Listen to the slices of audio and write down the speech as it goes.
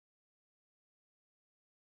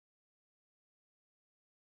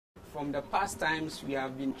from the past times, we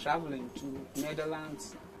have been traveling to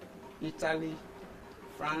Netherlands, Italy,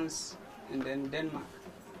 France, and then Denmark.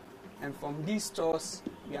 And from these tours,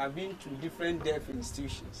 we have been to different deaf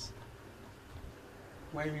institutions.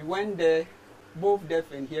 When we went there, both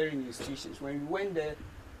deaf and hearing institutions, when we went there,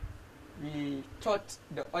 we taught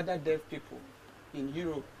the other deaf people in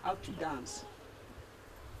Europe how to dance.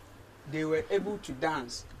 They were able to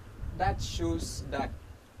dance. That shows that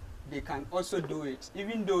they can also do it,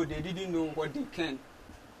 even though they didn't know what they can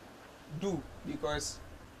do, because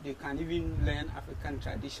they can even learn African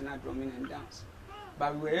traditional drumming and dance.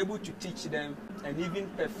 But we were able to teach them and even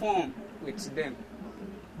perform with them.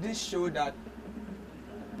 This showed that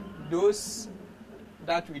those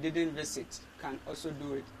that we didn't visit can also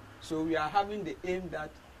do it. So we are having the aim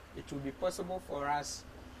that it will be possible for us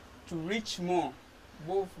to reach more,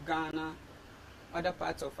 both Ghana, other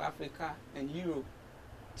parts of Africa, and Europe,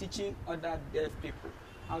 teaching other deaf people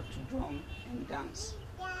how to drum and dance.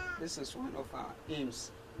 This is one of our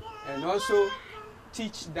aims. And also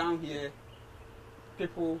teach down here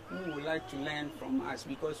people who would like to learn from us,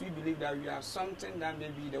 because we believe that we have something that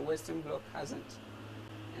maybe the Western Bloc hasn't.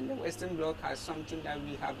 And the Western Bloc has something that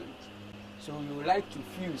we haven't. So we would like to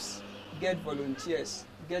fuse, get volunteers,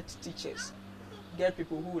 get teachers, get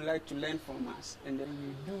people who would like to learn from us, and then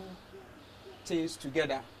we do things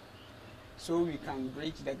together so we can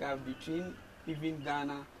bridge the gap between even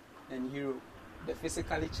Ghana and Europe, the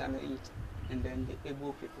physically challenged and then the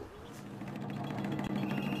able people.